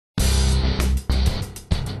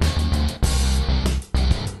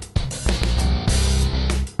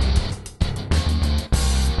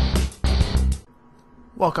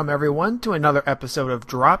Welcome everyone to another episode of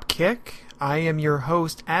Dropkick. I am your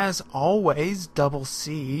host as always,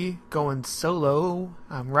 DoubleC, going solo.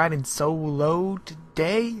 I'm riding solo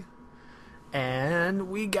today. And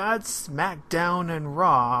we got Smackdown and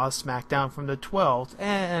Raw. Smackdown from the 12th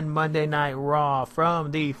and Monday Night Raw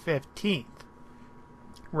from the 15th.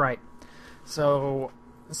 Right. So,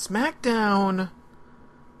 Smackdown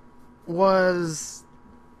was...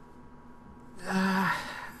 I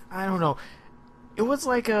don't know. It was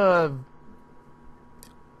like a...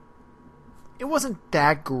 It wasn't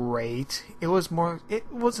that great. It was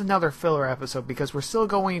another filler episode because we're still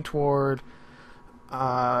going toward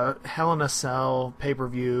Hell in a Cell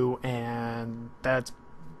pay-per-view, and that's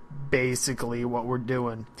basically what we're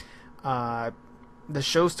doing. The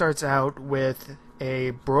show starts out with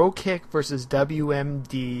a Dropkick versus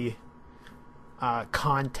WMD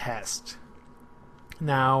contest.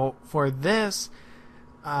 Now, for this,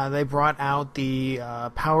 they brought out the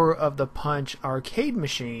Power of the Punch arcade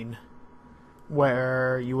machine,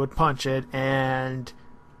 where you would punch it and,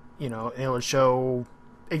 it would show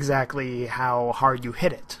exactly how hard you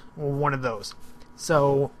hit it. One of those.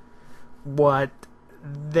 So, what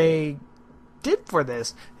they did for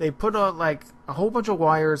this, they put a whole bunch of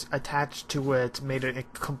wires attached to it, made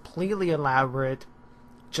it completely elaborate,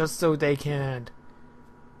 just so they can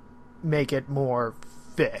make it more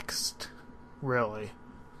fixed, really.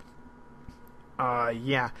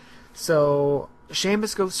 Yeah. So,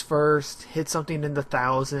 Sheamus goes first, hits something in the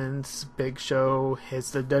thousands. Big Show hits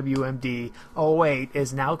the WMD. Oh wait,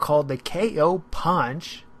 is now called the KO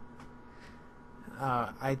Punch.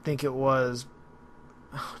 I think it was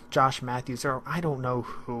Josh Matthews, or I don't know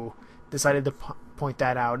who, decided to point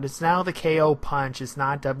that out. It's now the KO Punch. It's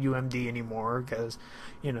not WMD anymore, because,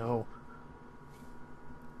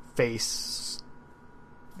 face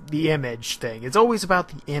the image thing. It's always about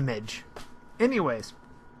the image. Anyways,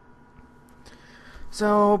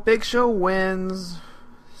 so Big Show wins.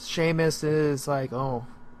 Sheamus is like, oh,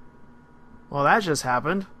 well, that just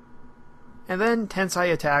happened. And then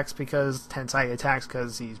Tensai attacks because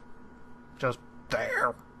he's just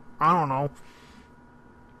there. I don't know.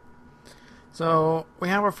 So we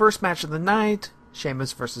have our first match of the night,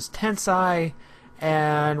 Sheamus versus Tensai,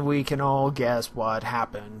 and we can all guess what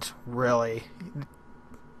happened, really.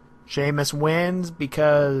 Sheamus wins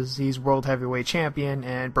because he's World Heavyweight Champion,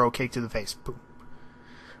 and Dropkick to the face. Boom.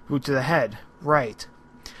 Boot to the head. Right.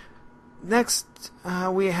 Next,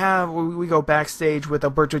 we go backstage with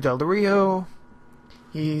Alberto Del Rio.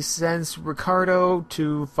 He sends Ricardo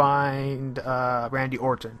to find Randy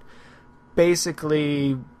Orton.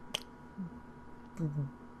 Basically,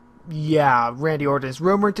 yeah, Randy Orton is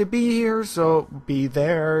rumored to be here, so be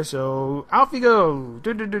there. So off you go.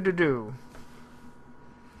 Do.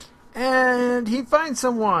 And he finds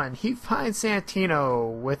someone. He finds Santino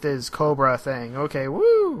with his Cobra thing. Okay,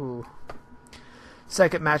 woo!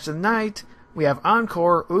 Second match of the night, we have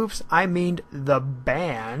Encore. Oops, I mean the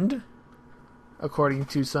band, according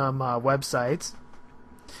to some websites.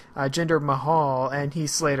 Jinder Mahal and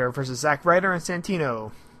Heath Slater versus Zack Ryder and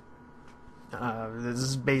Santino. This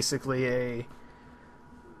is basically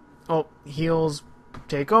heels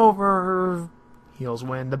take over, heels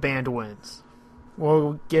win, the band wins.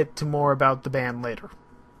 We'll get to more about the band later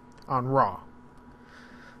on Raw.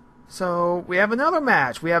 So, we have another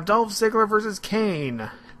match. We have Dolph Ziggler versus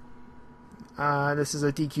Kane. This is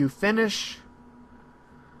a DQ finish.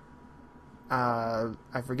 I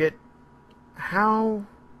forget how...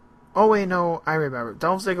 Oh, wait, no, I remember.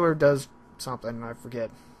 Dolph Ziggler does something, I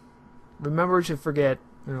forget. Remember to forget,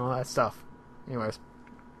 that stuff. Anyways.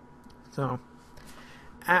 So...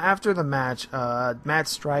 After the match, Matt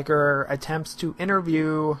Striker attempts to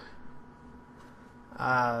interview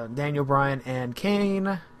Daniel Bryan and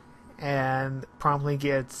Kane, and promptly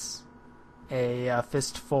gets a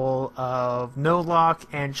fistful of no-lock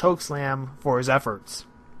and chokeslam for his efforts.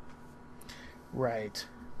 Right.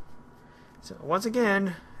 So, once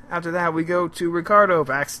again, after that, we go to Ricardo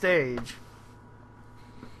backstage.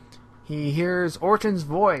 He hears Orton's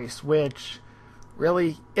voice, which...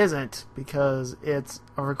 really isn't, because it's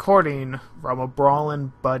a recording from a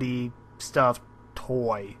Brawlin' Buddy stuffed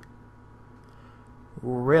toy.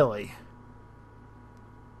 Really.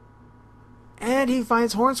 And he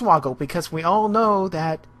finds Hornswoggle, because we all know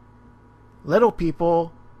that little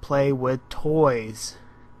people play with toys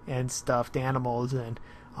and stuffed animals and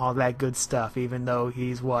all that good stuff, even though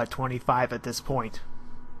he's, 25 at this point.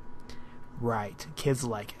 Right, kids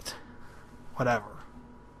like it. Whatever.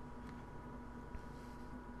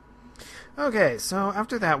 Okay, so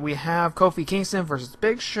after that we have Kofi Kingston versus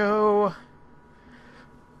Big Show.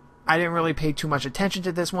 I didn't really pay too much attention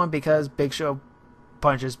to this one because Big Show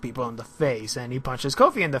punches people in the face, and he punches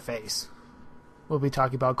Kofi in the face. We'll be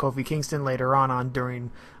talking about Kofi Kingston later on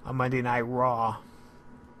during a Monday Night Raw.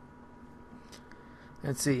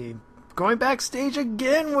 Let's see. Going backstage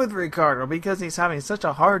again with Ricardo because he's having such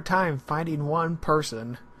a hard time finding one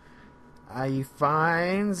person. He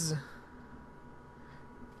finds...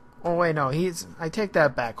 Oh, wait, no. I take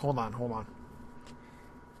that back. Hold on.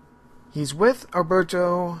 He's with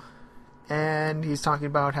Alberto, and he's talking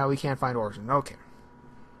about how he can't find Orton. Okay.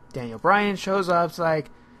 Daniel Bryan shows up. It's like,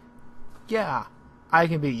 yeah, I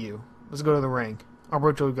can beat you. Let's go to the ring.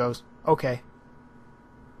 Alberto goes, okay.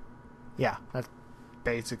 Yeah, that's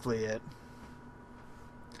basically it.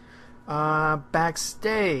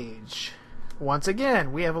 Backstage. Once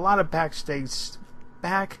again, we have a lot of backstage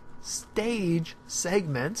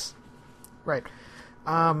segments. Right.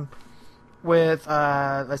 With,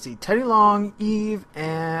 let's see, Teddy Long, Eve,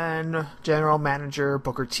 and General Manager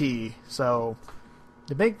Booker T. So,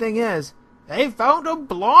 the big thing is, they found a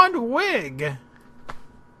blonde wig.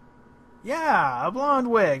 Yeah, a blonde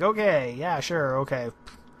wig. Okay, yeah, sure, okay.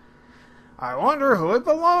 I wonder who it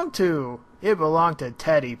belonged to. It belonged to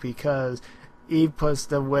Teddy because Eve puts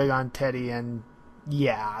the wig on Teddy and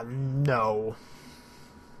yeah, no.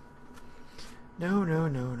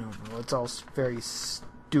 No. It's all very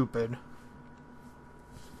stupid.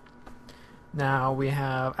 Now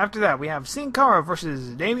after that we have Sin Cara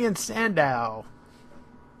versus Damien Sandow.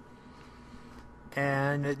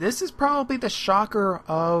 And this is probably the shocker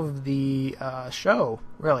of the show,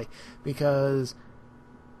 really, because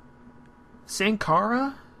Sin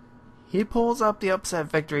Cara, he pulls up the upset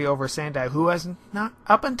victory over Sandow, who has not,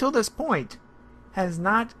 up until this point, has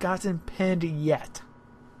not gotten pinned yet.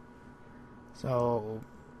 So,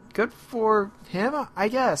 good for him, I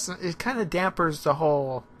guess. It kind of dampers the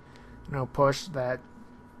whole, push that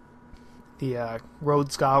the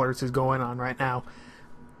Rhodes Scholars is going on right now.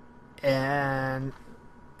 And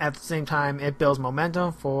at the same time, it builds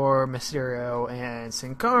momentum for Mysterio and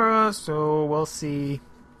Sin Cara, so we'll see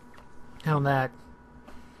how that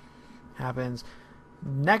happens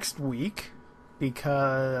next week,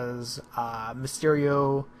 because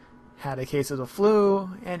Mysterio had a case of the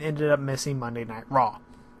flu and ended up missing Monday Night Raw.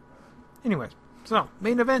 Anyways, so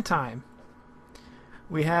main event time.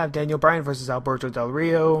 We have Daniel Bryan versus Alberto Del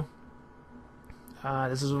Rio.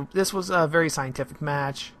 This was a very scientific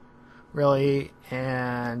match, really,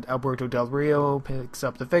 and Alberto Del Rio picks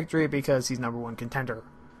up the victory because he's #1 contender.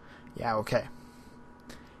 Yeah, okay.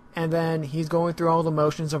 And then he's going through all the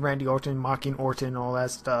motions of Randy Orton, mocking Orton, all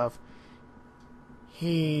that stuff.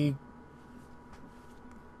 He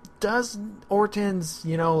does Orton's,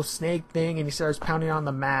 snake thing, and he starts pounding on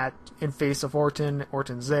the mat in face of Orton.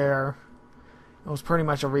 Orton's there. It was pretty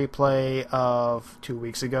much a replay of 2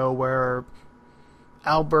 weeks ago where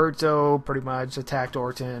Alberto pretty much attacked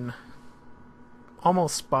Orton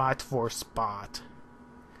almost spot for spot.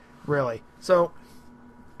 Really. So,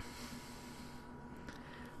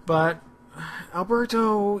 but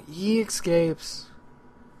Alberto, he escapes,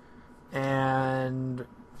 and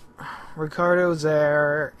Ricardo's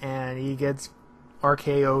there, and he gets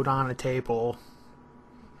RKO'd on a table.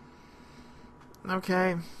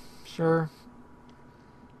 Okay, sure.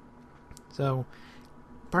 So,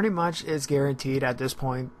 pretty much it's guaranteed at this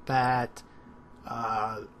point that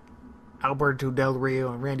Alberto Del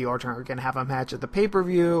Rio and Randy Orton are going to have a match at the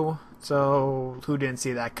pay-per-view, so who didn't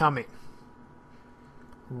see that coming?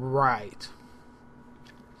 Right.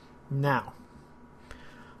 Now,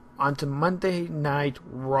 on to Monday Night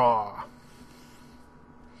Raw.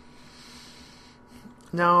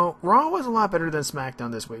 Now, Raw was a lot better than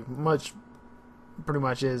SmackDown this week. Pretty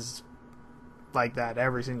much is like that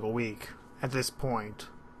every single week at this point,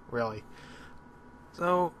 really.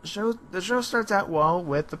 So, the show starts out well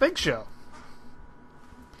with the Big Show.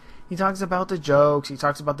 He talks about the jokes, he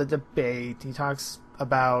talks about the debate, he talks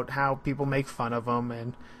about how people make fun of him,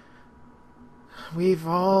 and we've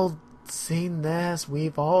all seen this,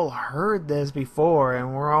 we've all heard this before,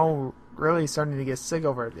 and we're all really starting to get sick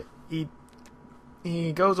over it.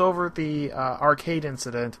 He goes over the arcade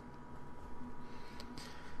incident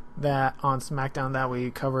that on SmackDown that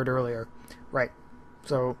we covered earlier. Right.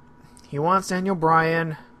 So, he wants Daniel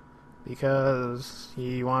Bryan because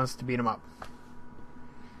he wants to beat him up.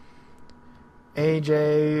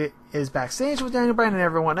 AJ is backstage with Daniel Bryan and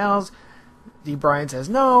everyone else. Bryan says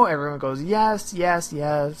no, everyone goes yes, yes,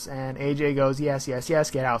 yes, and AJ goes yes, yes,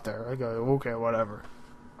 yes, get out there. I go, okay, whatever.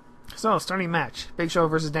 So, starting match, Big Show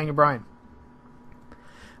versus Daniel Bryan.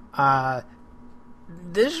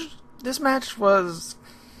 This match was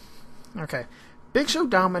okay. Big Show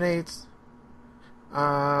dominates.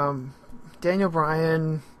 Daniel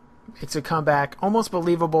Bryan Makes a comeback. Almost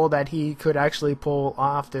believable that he could actually pull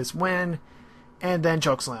off this win. And then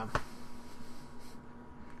chokeslam.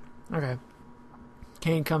 Okay.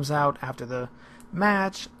 Kane comes out after the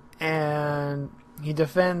match. And he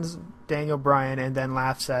defends Daniel Bryan and then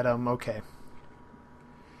laughs at him. Okay.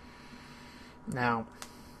 Now,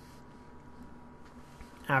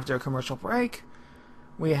 after a commercial break,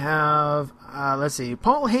 we have, let's see,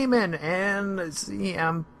 Paul Heyman and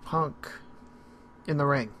CM Punk in the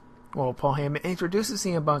ring. Well, Paul Heyman introduces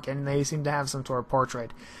CM Punk and they seem to have some sort of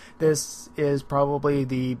portrait. This is probably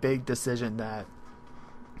the big decision that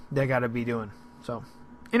they gotta be doing. So,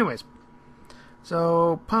 anyways.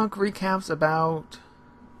 So, Punk recaps about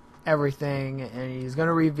everything and he's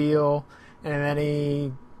gonna reveal, and then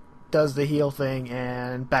he does the heel thing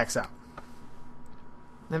and backs out.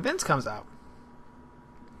 Then Vince comes out.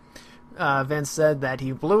 Vince said that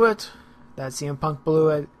he blew it, that CM Punk blew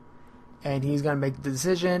it, and he's going to make the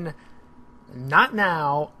decision, not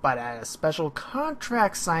now, but at a special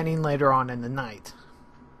contract signing later on in the night.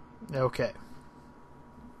 Okay.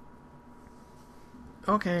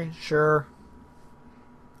 Okay, sure.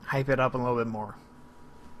 Hype it up a little bit more.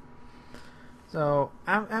 So,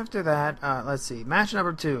 after that, let's see. Match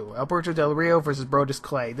number 2. Alberto Del Rio versus Brodus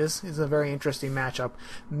Clay. This is a very interesting matchup,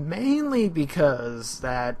 mainly because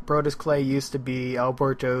that Brodus Clay used to be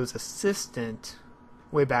Alberto's assistant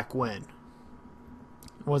way back when.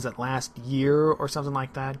 Was it last year or something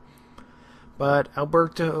like that? But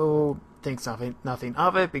Alberto thinks nothing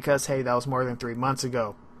of it because, hey, that was more than 3 months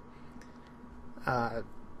ago.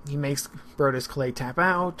 He makes Brodus Clay tap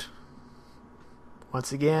out.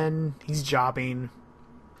 Once again, he's jobbing.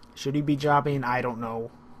 Should he be jobbing? I don't know.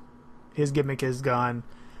 His gimmick is gone.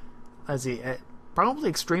 Let's see. Probably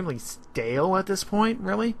extremely stale at this point,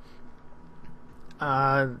 really.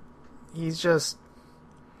 He's just...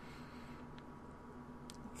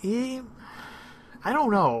 I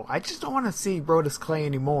don't know. I just don't want to see Brodus Clay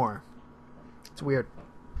anymore. It's weird.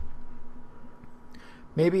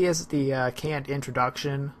 Maybe it's the canned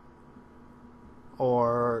introduction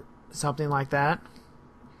or something like that.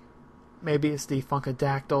 Maybe it's the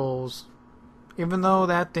Funkadactyls, even though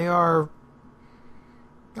that they're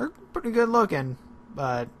pretty good looking,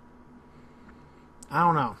 but I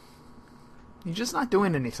don't know. He's just not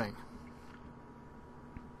doing anything.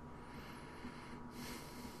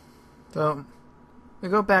 So we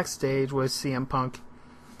go backstage with CM Punk.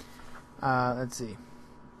 Let's see.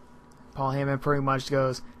 Paul Heyman pretty much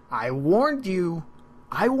goes, I warned you,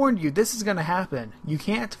 this is going to happen. You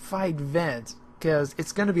can't fight Vince because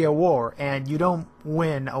it's going to be a war, and you don't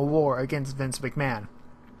win a war against Vince McMahon.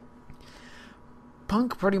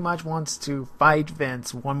 Punk pretty much wants to fight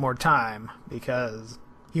Vince one more time because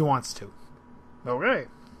he wants to. Okay.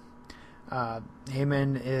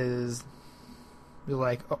 Heyman is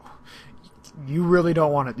like, oh, you really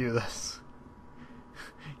don't want to do this.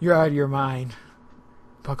 You're out of your mind.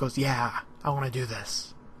 Punk goes, yeah, I want to do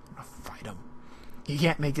this. I'm going to fight him. He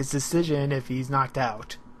can't make his decision if he's knocked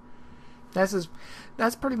out. That's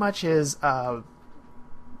pretty much his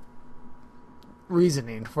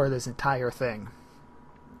reasoning for this entire thing.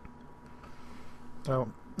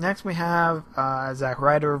 So, next we have Zack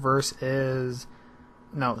Ryder and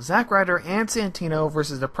Santino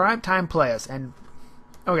versus the Primetime Players. And,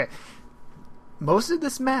 okay, most of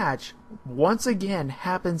this match, once again,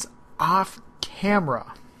 happens off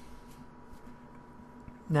camera.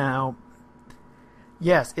 Now,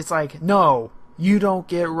 yes, it's like, no, you don't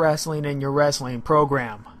get wrestling in your wrestling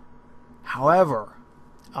program. However,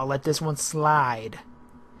 I'll let this one slide.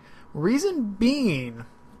 Reason being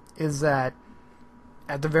is that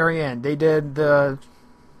at the very end, they did the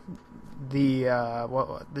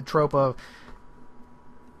trope of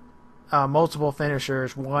multiple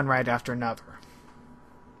finishers, one right after another.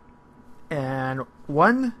 And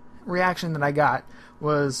one reaction that I got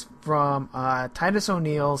was from Titus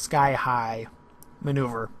O'Neil's Sky High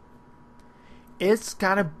maneuver. It's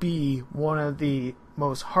gotta be one of the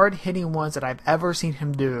most hard-hitting ones that I've ever seen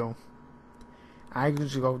him do. I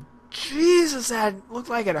just go, Jesus, that looked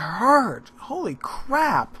like it hurt. Holy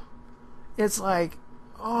crap. It's like,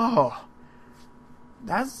 oh,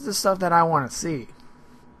 that's the stuff that I want to see.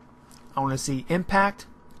 I want to see impact.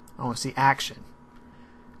 I want to see action.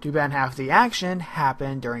 Too bad half the action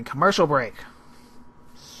happened during commercial break.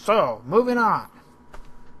 So, moving on.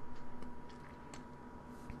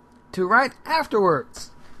 To right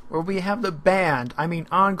afterwards, where we have the band.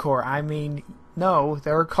 Encore. No,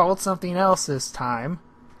 they're called something else this time.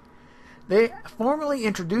 They formally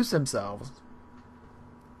introduce themselves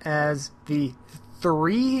as the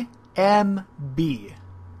 3MB,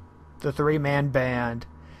 the three-man band,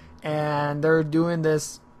 and they're doing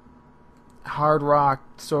this hard rock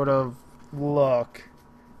sort of look.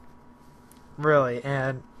 Really,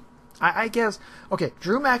 and I guess, okay,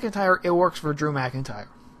 Drew McIntyre, it works for Drew McIntyre.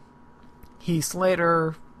 Heath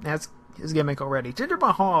Slater, that's his gimmick already. Jinder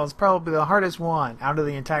Mahal is probably the hardest one out of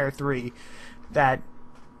the entire three that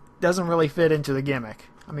doesn't really fit into the gimmick.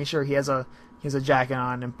 I mean, sure, he has a jacket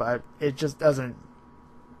on him, but it just doesn't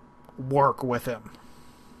work with him.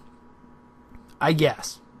 I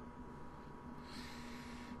guess.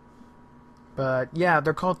 But yeah,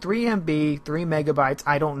 they're called 3MB, 3 megabytes,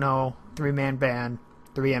 I don't know, 3-man band,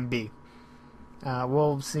 3MB.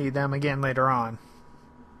 We'll see them again later on.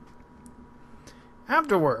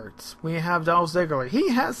 Afterwards, we have Dolph Ziggler. He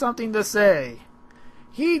has something to say.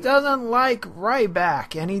 He doesn't like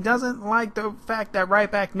Ryback, and he doesn't like the fact that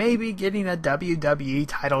Ryback may be getting a WWE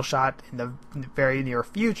title shot in the very near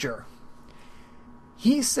future.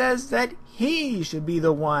 He says that he should be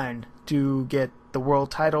the one to get the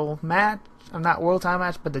world title match, not world title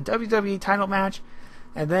match, but the WWE title match,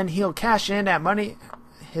 and then he'll cash in at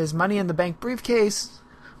his Money in the Bank briefcase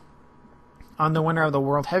on the winner of the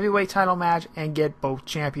World Heavyweight title match and get both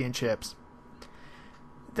championships.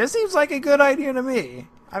 This seems like a good idea to me.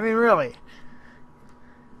 I mean, really.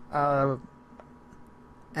 And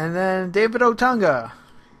then David Otunga,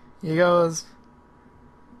 he goes,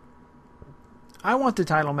 I want the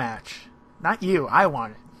title match. Not you, I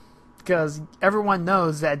want it. Because everyone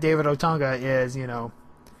knows that David Otunga is,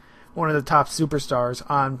 one of the top superstars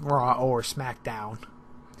on Raw or SmackDown.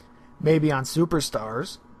 Maybe on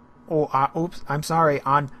Superstars.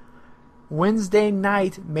 On Wednesday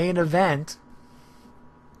night main event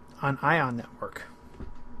on Ion Network.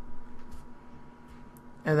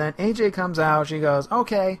 And then AJ comes out, she goes,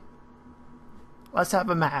 okay, let's have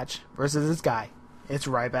a match versus this guy. It's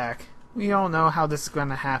Ryback. We all know how this is going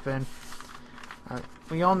to happen.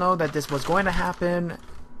 We all know that this was going to happen.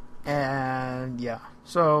 And yeah,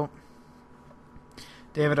 so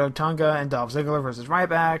David Otunga and Dolph Ziggler versus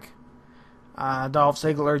Ryback. Dolph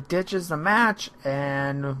Ziggler ditches the match,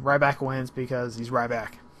 and Ryback wins because he's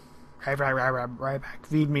Ryback. Ryback,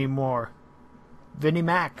 feed me more. Vinnie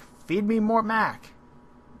Mac, feed me more Mac.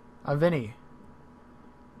 Vinnie.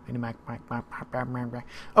 Vinnie Mac.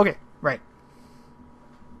 Okay, right.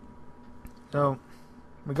 So,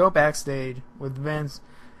 we go backstage with Vince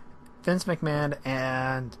McMahon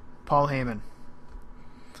and Paul Heyman.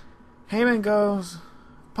 Heyman goes,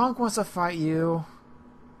 Punk wants to fight you.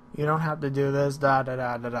 You don't have to do this, da da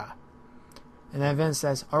da da da. And then Vince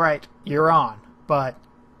says, alright, you're on, but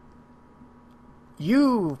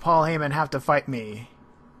you, Paul Heyman, have to fight me.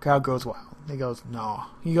 Crowd goes wild. He goes, no.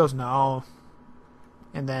 He goes, no.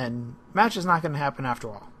 And then, match is not going to happen after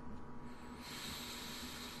all.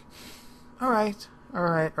 Alright.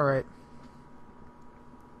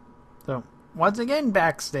 So, once again,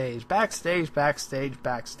 backstage. Da da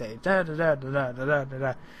da da da da da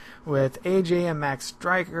da. With AJ and Max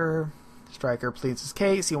Striker. Striker pleads his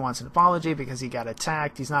case. He wants an apology because he got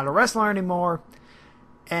attacked. He's not a wrestler anymore.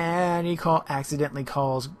 And he accidentally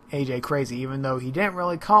calls AJ crazy, even though he didn't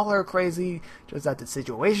really call her crazy, just that the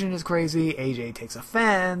situation is crazy. AJ takes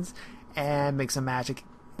offense and makes a match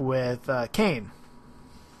with Kane.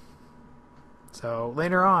 So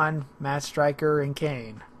later on, Matt Striker and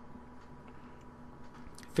Kane.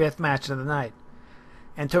 5th match of the night.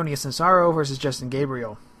 Antonio Cesaro versus Justin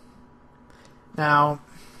Gabriel. Now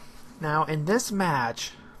in this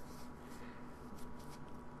match,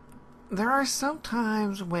 there are some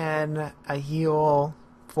times when a heel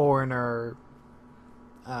foreigner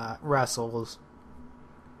wrestles,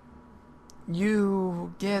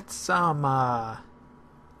 you get some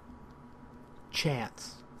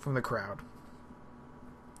chants from the crowd.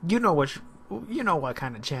 You know what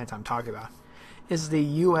kind of chant I'm talking about. Is the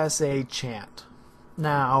USA chant.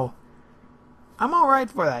 Now, I'm alright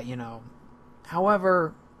for that,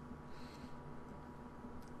 However,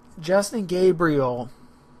 Justin Gabriel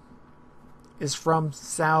is from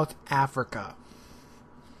South Africa.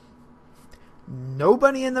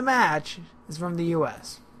 Nobody in the match is from the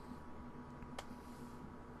US.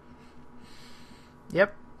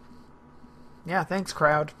 Yep. Yeah, thanks,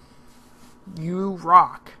 crowd. You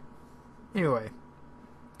rock. Anyway.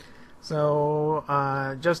 So,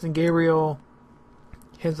 Justin Gabriel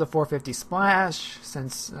hits the 450 splash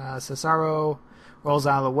since Cesaro rolls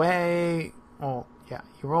out of the way. Well, yeah,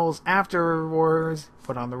 he rolls afterwards,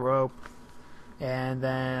 put on the rope. And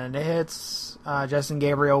then it hits Justin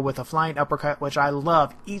Gabriel with a flying uppercut, which I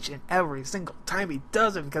love each and every single time he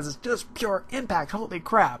does it because it's just pure impact. Holy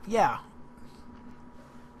crap, yeah.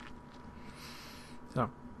 So,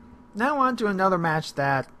 now on to another match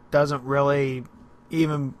that doesn't really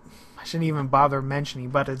even I shouldn't even bother mentioning,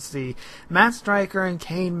 but it's the Matt Striker and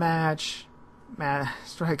Kane match. Matt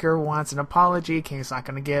Striker wants an apology. Kane's not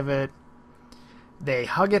going to give it. They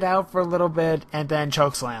hug it out for a little bit and then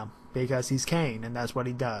chokeslam because he's Kane and that's what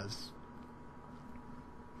he does.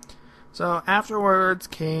 So afterwards,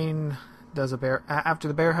 Kane does after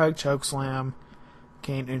the bear hug chokeslam.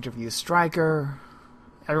 Kane interviews Striker.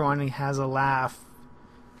 Everyone has a laugh.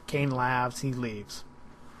 Kane laughs. He leaves.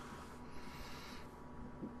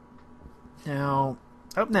 Now,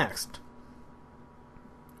 up next,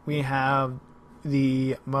 we have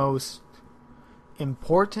the most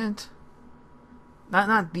important,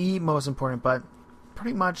 not the most important, but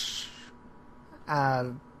pretty much,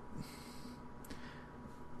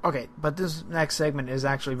 okay, but this next segment is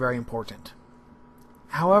actually very important.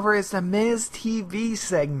 However, it's the Miz TV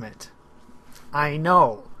segment. I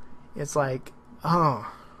know. It's like,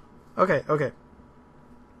 oh, okay.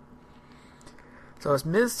 So it's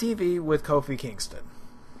Miz TV with Kofi Kingston.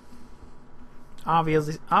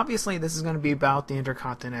 Obviously, this is going to be about the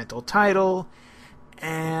Intercontinental title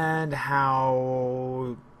and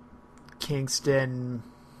how Kingston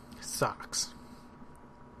sucks.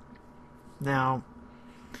 Now,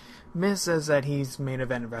 Miz says that he's main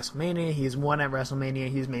event at WrestleMania. He's won at WrestleMania.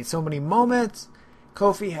 He's made so many moments.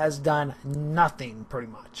 Kofi has done nothing, pretty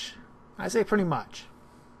much. I say pretty much.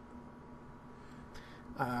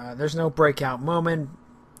 There's no breakout moment,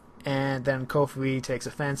 and then Kofi takes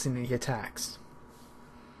offense and he attacks.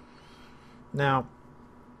 Now,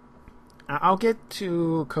 I'll get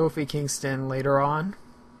to Kofi Kingston later on.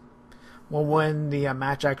 Well, when the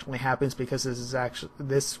match actually happens, because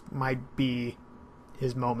this might be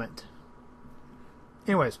his moment.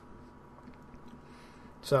 Anyways,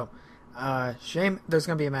 so there's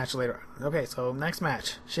gonna be a match later on. Okay, so next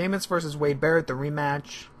match, Sheamus versus Wade Barrett, the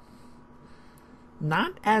rematch.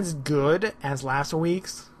 Not as good as last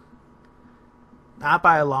week's. Not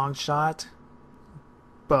by a long shot.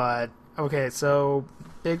 But, okay, so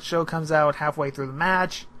Big Show comes out halfway through the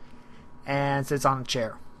match and sits on a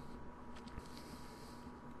chair.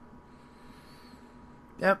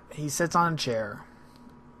 Yep, he sits on a chair.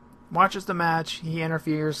 Watches the match. He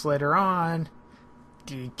interferes later on.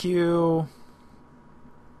 DQ.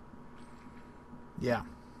 Yeah.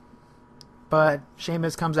 But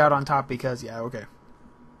Sheamus comes out on top because, yeah, okay.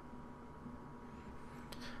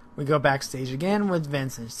 We go backstage again with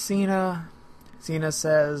Vince and Cena. Cena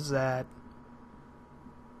says that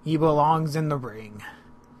he belongs in the ring.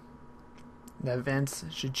 That Vince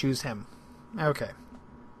should choose him. Okay.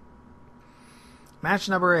 Match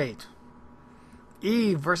number 8.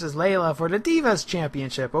 Eve versus Layla for the Divas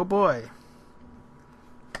Championship. Oh boy.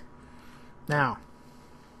 Now,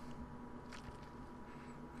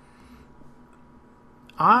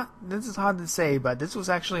 this is hard to say, but this was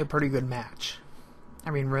actually a pretty good match.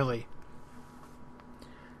 I mean, really.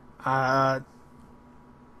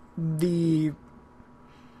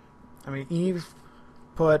 Eve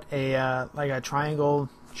put a triangle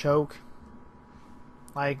choke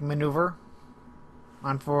maneuver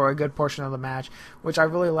on for a good portion of the match, which I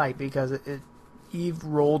really like because Eve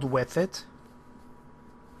rolled with it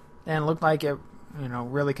and looked like it,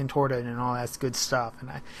 really contorted and all that good stuff. And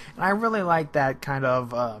I really like that kind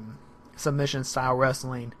of submission style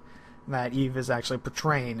wrestling that Eve is actually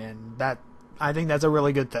portraying, and that I think that's a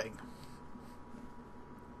really good thing.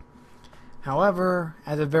 However,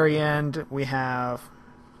 at the very end, we have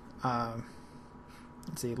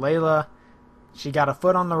Layla. She got a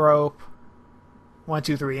foot on the rope. 1,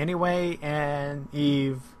 2, 3 anyway, and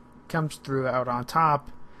Eve comes through out on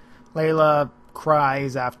top. Layla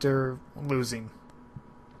cries after losing.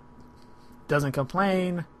 Doesn't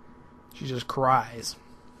complain. She just cries.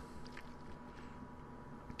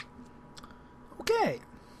 Okay.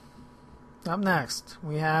 Up next,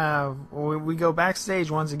 we go backstage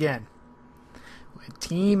once again.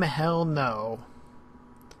 Team Hell No.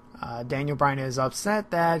 Daniel Bryan is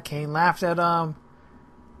upset that Kane laughed at him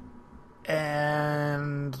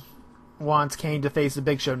and wants Kane to face the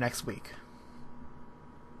Big Show next week.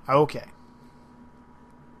 Okay.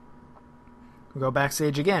 We go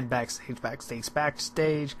backstage again. Backstage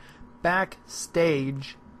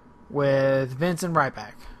with Vince and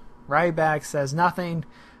Ryback. Ryback says nothing.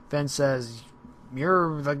 Vince says,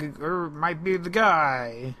 "You might be the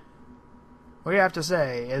guy. What do you have to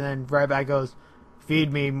say?" And then Ryback goes,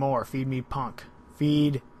 "Feed me more. Feed me punk.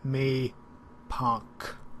 Feed me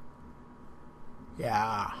punk."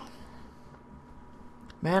 Yeah.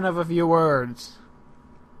 Man of a few words.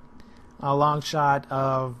 A long shot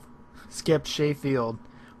of Skip Sheffield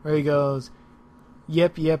where he goes,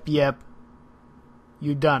 "Yep, yep, yep.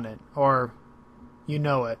 You done it." Or, "You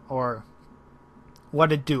know it." Or,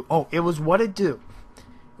 What it do? Oh, it was what it do.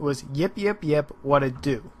 It was yip yip yip, what it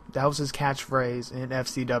do. That was his catchphrase in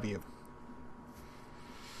FCW.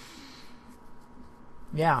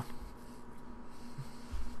 Yeah.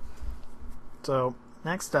 So,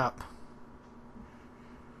 next up.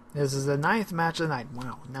 This is the 9th match of the night.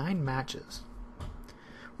 Wow, 9 matches.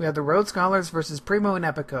 We have the Rhodes Scholars versus Primo and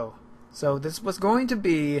Epico. So this was going to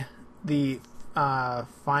be the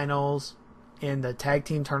finals in the tag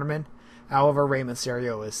team tournament. However, Rey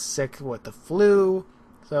Mysterio is sick with the flu,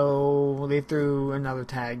 so they threw another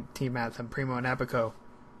tag team at them, Primo and Epico.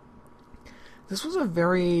 This was a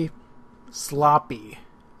very sloppy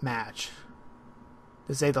match,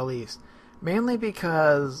 to say the least. Mainly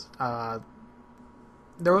because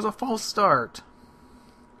there was a false start.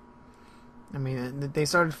 I mean, they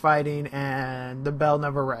started fighting and the bell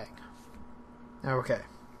never rang. Okay.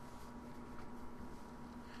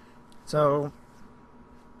 So,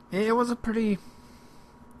 it was a very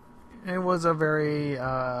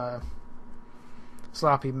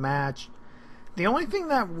sloppy match. The only thing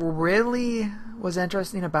that really was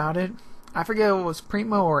interesting about it, I forget if it was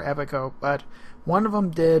Primo or Epico, but one of them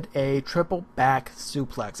did a triple back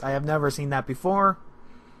suplex. I have never seen that before.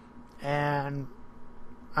 And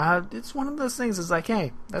it's one of those things that's like,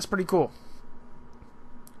 hey, that's pretty cool.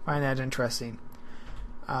 Find that interesting.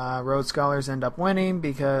 Rhodes Scholars end up winning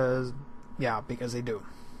because they do.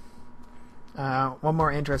 One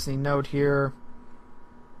more interesting note here.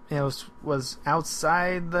 It was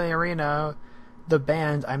outside the arena. The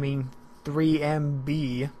band,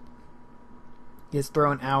 3MB, gets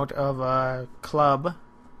thrown out of a club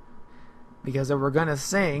because they were gonna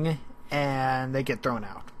sing and they get thrown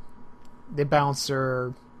out. The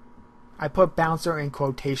bouncer, I put bouncer in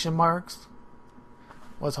quotation marks,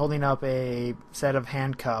 was holding up a set of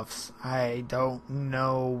handcuffs. I don't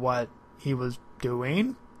know what he was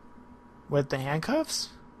doing with the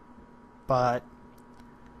handcuffs, but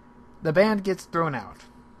the band gets thrown out.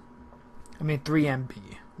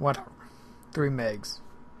 3MB, whatever. 3 megs.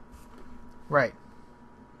 Right.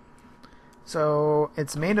 So,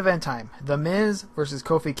 it's main event time. The Miz versus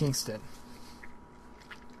Kofi Kingston.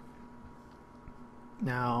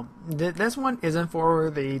 Now, this one isn't for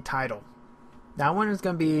the title. That one is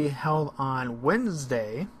going to be held on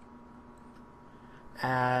Wednesday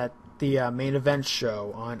at the main event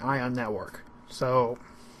show on Ion Network. So,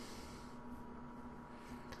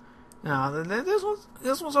 now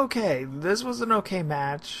this was okay. This was an okay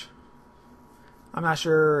match. I'm not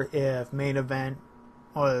sure if main event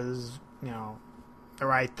was, the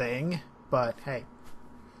right thing, but hey.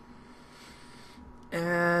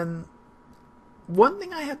 And one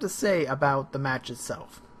thing I have to say about the match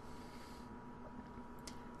itself.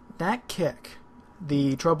 That kick,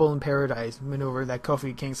 the Trouble in Paradise maneuver that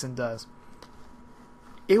Kofi Kingston does,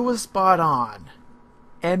 it was spot on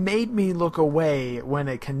and made me look away when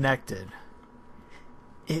it connected.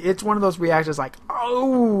 It's one of those reactions like,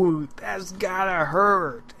 oh, that's gotta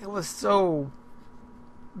hurt. It was so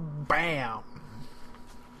bam,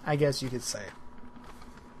 I guess you could say.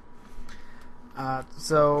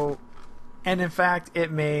 And in fact,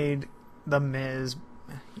 it made The Miz,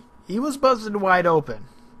 he was buzzing wide open.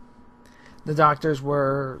 The doctors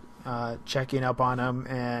were checking up on him,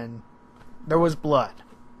 and there was blood.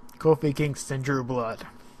 Kofi Kingston drew blood,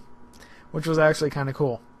 which was actually kind of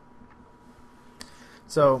cool.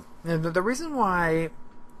 So, the reason why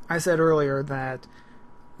I said earlier that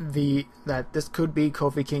this could be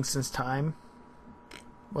Kofi Kingston's time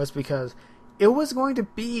was because it was going to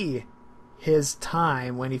be his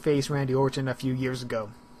time when he faced Randy Orton a few years ago.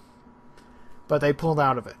 But they pulled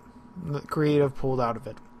out of it. The creative pulled out of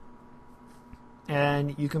it.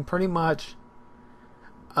 And you can pretty much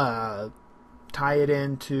tie it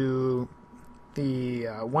into the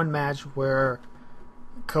one match where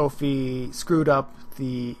Kofi screwed up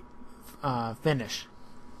the finish.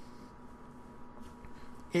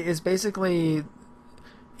 It is basically...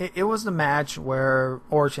 It was the match where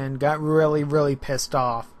Orton got really, really pissed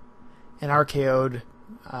off and RKO'd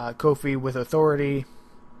Kofi with authority.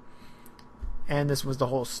 And this was the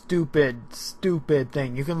whole stupid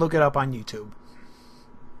thing. You can look it up on YouTube.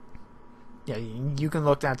 Yeah, you can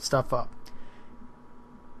look that stuff up.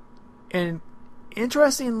 And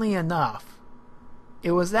interestingly enough,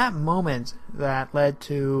 it was that moment that led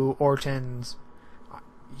to Orton's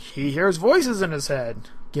he hears voices in his head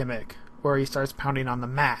gimmick, where he starts pounding on the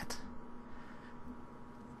mat.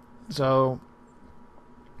 So,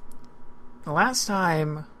 the last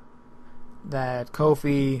time that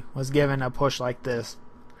Kofi was given a push like this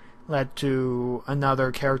led to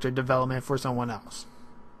another character development for someone else.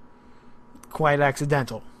 Quite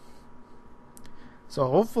accidental. So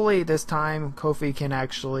hopefully this time Kofi can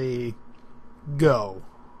actually go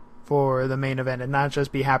for the main event and not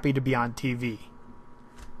just be happy to be on TV.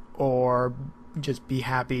 Or just be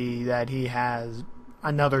happy that he has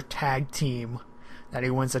another tag team that he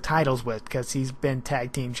wins the titles with, because he's been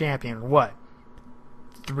tag team champion,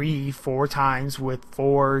 3-4 times with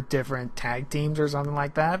 4 different tag teams or something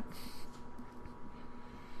like that.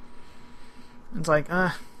 It's like,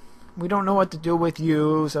 we don't know what to do with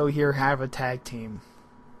you, so here, have a tag team.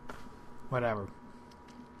 Whatever.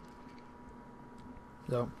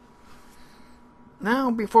 So, now,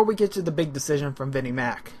 before we get to the big decision from Vinnie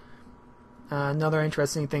Mac, another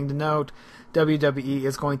interesting thing to note, WWE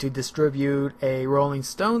is going to distribute a Rolling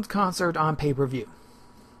Stones concert on pay-per-view.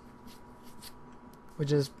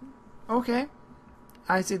 Which is okay.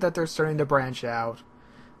 I see that they're starting to branch out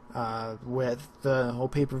with the whole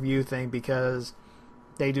pay-per-view thing, because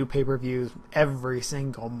they do pay-per-views every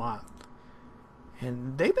single month.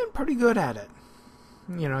 And they've been pretty good at it.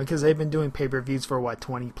 You know, because they've been doing pay-per-views for,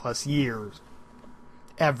 20 plus years.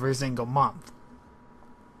 Every single month.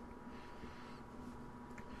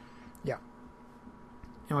 Yeah.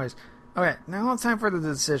 Anyways, okay, now it's time for the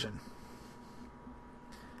decision.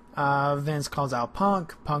 Vince calls out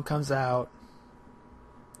Punk. Punk comes out.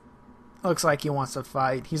 Looks like he wants to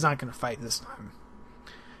fight. He's not going to fight this time.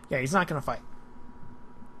 Yeah, he's not going to fight.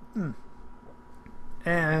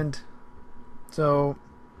 And so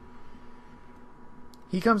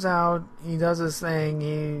he comes out. He does his thing.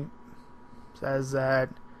 He says that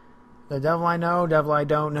the devil I know, devil I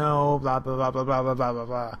don't know, blah, blah, blah, blah, blah, blah, blah, blah,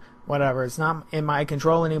 blah. Whatever. It's not in my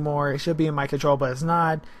control anymore. It should be in my control, but it's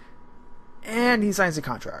not. And he signs a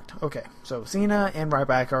contract. Okay, so Cena and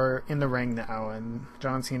Ryback are in the ring now, and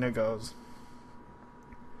John Cena goes.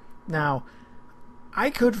 Now, I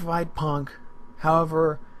could fight Punk.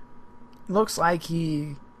 However, looks like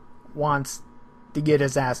he wants to get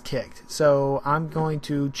his ass kicked. So I'm going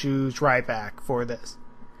to choose Ryback for this.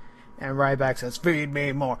 And Ryback says, feed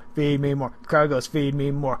me more, feed me more. The crowd goes, feed me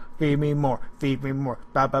more, feed me more, feed me more,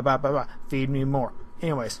 blah, blah, blah, blah, blah, feed me more.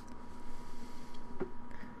 Anyways.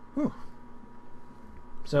 Whew.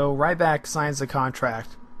 So Ryback signs the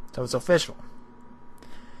contract, so it's official.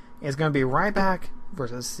 It's going to be Ryback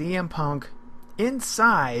versus CM Punk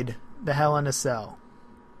inside the Hell in a Cell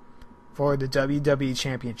for the WWE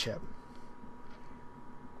Championship.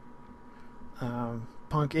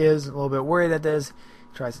 Punk is a little bit worried at this.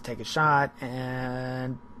 He tries to take a shot,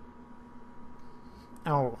 and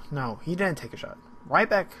oh no, he didn't take a shot.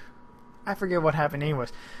 Ryback, I forget what happened.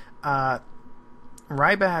 Anyways,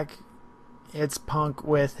 Ryback hits Punk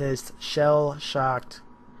with his shell-shocked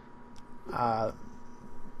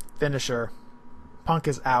finisher. Punk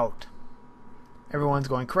is out. Everyone's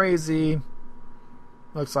going crazy.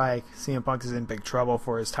 Looks like CM Punk is in big trouble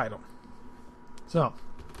for his title. So,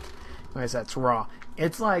 anyways, that's Raw.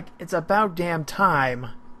 It's about damn time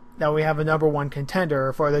that we have a number one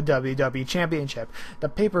contender for the WWE Championship. The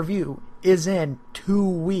pay-per-view is in 2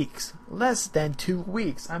 weeks. Less than 2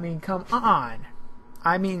 weeks. I mean, come on.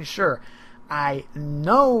 I mean, sure. I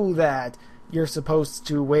know that you're supposed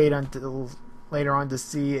to wait until later on to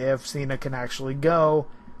see if Cena can actually go.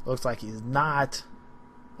 Looks like he's not.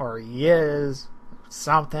 Or he is.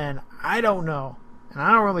 Something. I don't know. And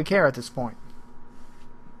I don't really care at this point.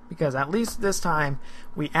 Because at least this time,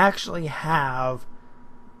 we actually have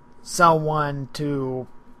someone to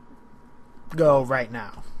go right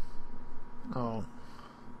now. Oh.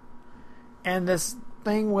 And this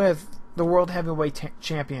thing with the World Heavyweight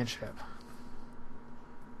Championship,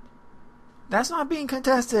 that's not being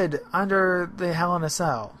contested under the Hell in a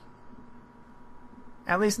Cell.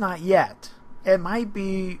 At least not yet. It might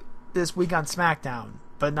be this week on SmackDown,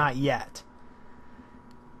 but not yet.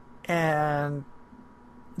 And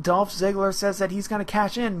Dolph Ziggler says that he's going to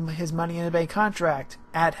cash in his Money in the Bank contract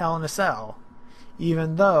at Hell in a Cell,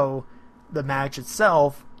 even though the match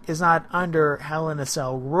itself is not under Hell in a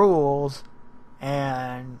Cell rules,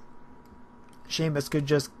 and Sheamus could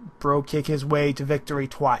just bro kick his way to victory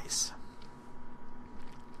twice.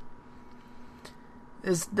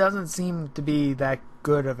 This doesn't seem to be that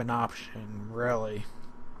good of an option, really.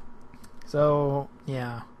 So,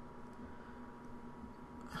 yeah.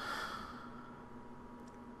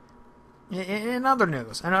 In other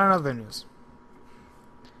news,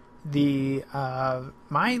 the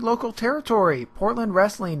my local territory, Portland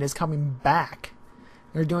Wrestling, is coming back.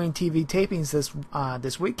 They're doing TV tapings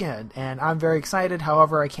this weekend, and I'm very excited.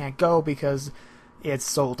 However, I can't go because it's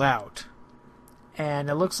sold out. And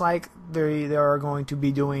it looks like they are going to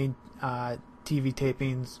be doing TV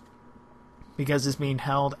tapings because it's being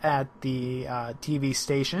held at the TV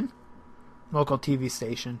station, local TV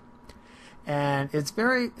station. and it's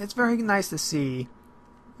very nice to see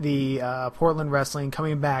the Portland Wrestling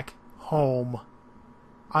coming back home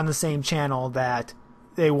on the same channel that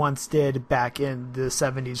they once did back in the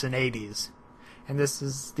 70s and 80s. And this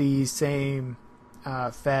is the same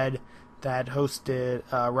Fed that hosted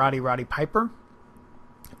Roddy Piper,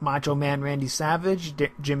 Macho Man Randy Savage,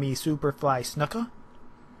 Jimmy Superfly Snuka,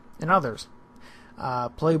 and others.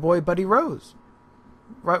 Playboy Buddy Rogers.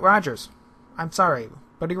 I'm sorry,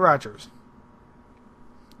 Buddy Rogers.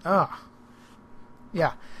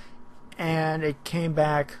 Yeah. And it came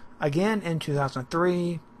back again in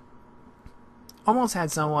 2003. Almost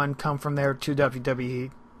had someone come from there to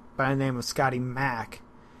WWE by the name of Scotty Mac.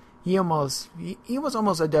 He was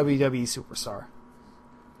almost a WWE superstar.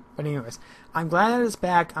 But anyways, I'm glad that it's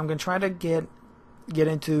back. I'm gonna try to get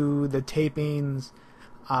into the tapings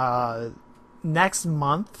next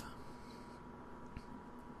month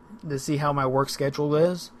to see how my work schedule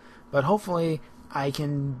is. But hopefully I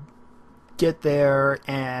can get there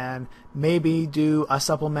and maybe do a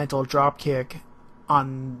supplemental Dropkick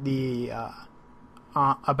on the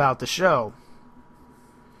about the show.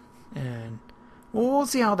 And we'll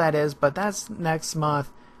see how that is, but that's next month.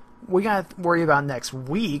 We got to worry about next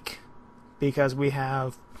week because we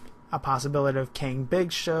have a possibility of King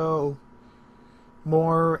Big Show,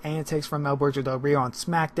 more antics from Alberto Del Rio on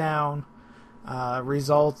Smackdown,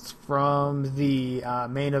 results from the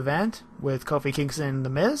main event with Kofi Kingston and The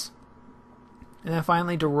Miz, and then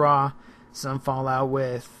finally to Raw, some fallout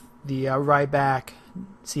with the Ryback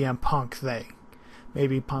CM Punk thing.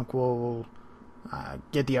 Maybe Punk will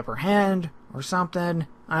get the upper hand or something.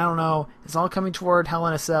 I don't know. It's all coming toward Hell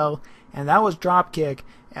in a Cell. And that was Dropkick.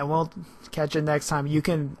 And we'll catch you next time. You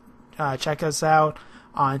can check us out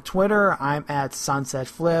on Twitter. I'm at Sunset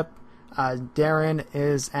Flip. Darren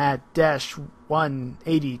is at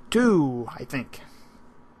Dash182, I think.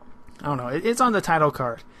 I don't know. It's on the title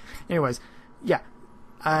card. Anyways, yeah.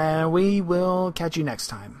 We will catch you next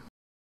time.